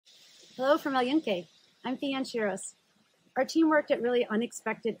Hello from El Yunque. I'm Theanne Schiros. Our team worked at really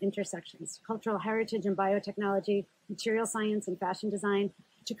unexpected intersections, cultural heritage and biotechnology, material science and fashion design,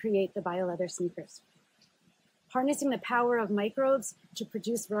 to create the BioLeather sneakers. Harnessing the power of microbes to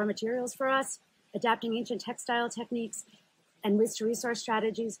produce raw materials for us, adapting ancient textile techniques and waste-to-resource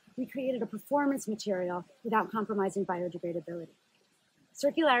strategies, we created a performance material without compromising biodegradability.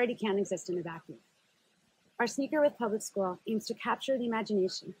 Circularity can't exist in a vacuum. Our Sneaker with Public School aims to capture the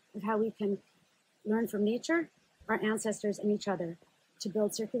imagination of how we can learn from nature, our ancestors, and each other to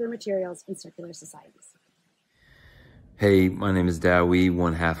build circular materials in circular societies. Hey, my name is Dao-Yi,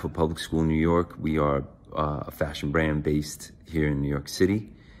 one half of Public School New York. We are a fashion brand based here in New York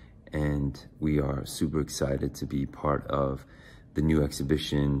City, and we are super excited to be part of the new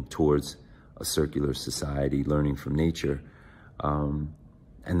exhibition towards a circular society, learning from nature.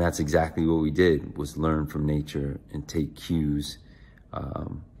 And that's exactly what we did, was learn from nature and take cues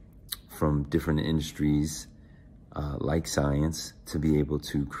from different industries like science to be able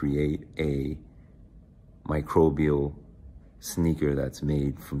to create a microbial sneaker that's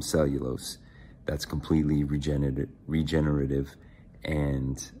made from cellulose, that's completely regenerative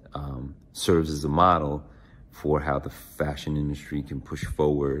and serves as a model for how the fashion industry can push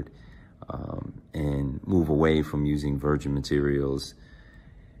forward and move away from using virgin materials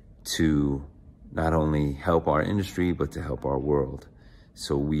to not only help our industry, but to help our world.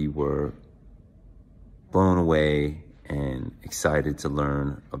 So we were blown away and excited to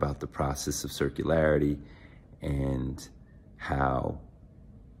learn about the process of circularity and how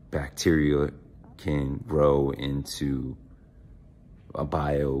bacteria can grow into a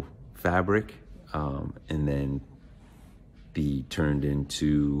bio fabric and then be turned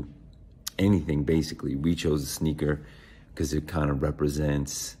into anything, basically. We chose a sneaker because it kind of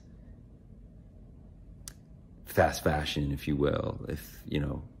represents fast fashion, if you will. If, you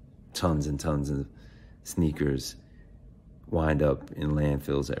know, tons and tons of sneakers wind up in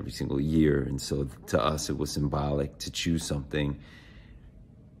landfills every single year. And so to us, it was symbolic to choose something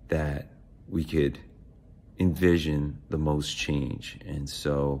that we could envision the most change. And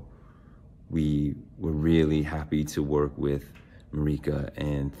so we were really happy to work with Marika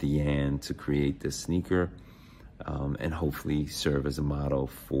and Theanne to create this sneaker and hopefully serve as a model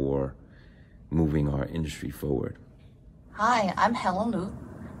for moving our industry forward. Hi, I'm Helen Lu,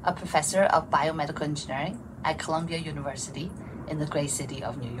 a professor of biomedical engineering at Columbia University in the great city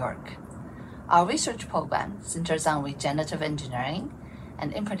of New York. Our research program centers on regenerative engineering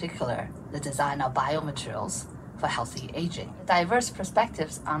and, in particular, the design of biomaterials for healthy aging. The diverse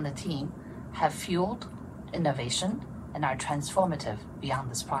perspectives on the team have fueled innovation and are transformative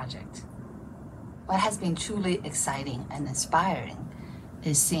beyond this project. What has been truly exciting and inspiring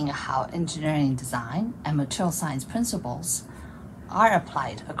is seeing how engineering design and material science principles are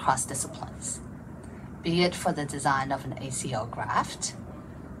applied across disciplines, be it for the design of an ACL graft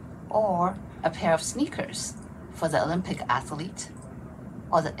or a pair of sneakers for the Olympic athlete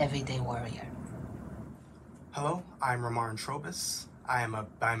or the everyday warrior. Hello, I'm Romare Antrobus. I am a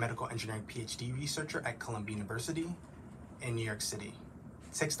biomedical engineering PhD researcher at Columbia University in New York City.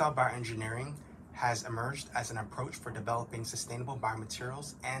 Textile bioengineering has emerged as an approach for developing sustainable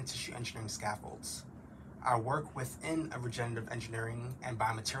biomaterials and tissue engineering scaffolds. Our work within a regenerative engineering and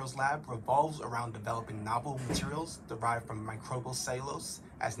biomaterials lab revolves around developing novel materials derived from microbial cellulose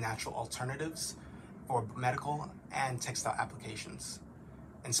as natural alternatives for medical and textile applications.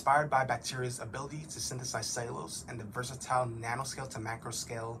 Inspired by bacteria's ability to synthesize cellulose and the versatile nanoscale to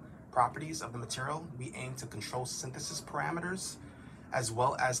macroscale properties of the material, we aim to control synthesis parameters as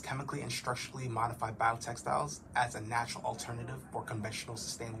well as chemically and structurally modified biotextiles as a natural alternative for conventional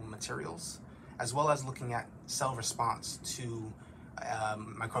sustainable materials, as well as looking at cell response to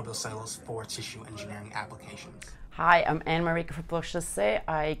microbial cellulose for tissue engineering applications. Hi, I'm Anne Marika Verploegh Chassé.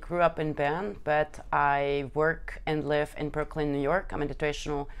 I grew up in Bern, but I work and live in Brooklyn, New York. I'm a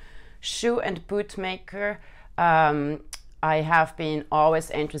traditional shoe and boot maker. I have been always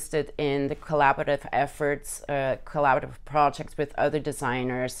interested in the collaborative efforts, collaborative projects with other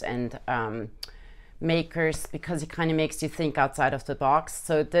designers and makers, because it kind of makes you think outside of the box.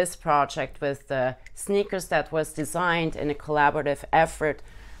 So this project with the sneakers that was designed in a collaborative effort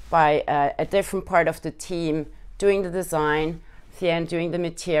by a different part of the team doing the design, Theanne doing the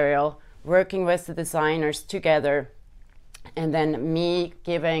material, working with the designers together, and then me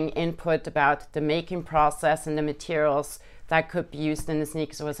giving input about the making process and the materials that could be used in the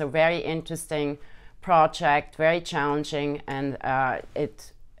sneakers. It was a very interesting project, very challenging, and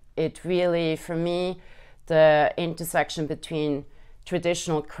it really, for me, the intersection between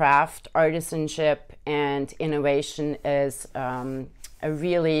traditional craft, artisanship, and innovation is a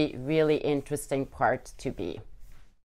really, really interesting part to be.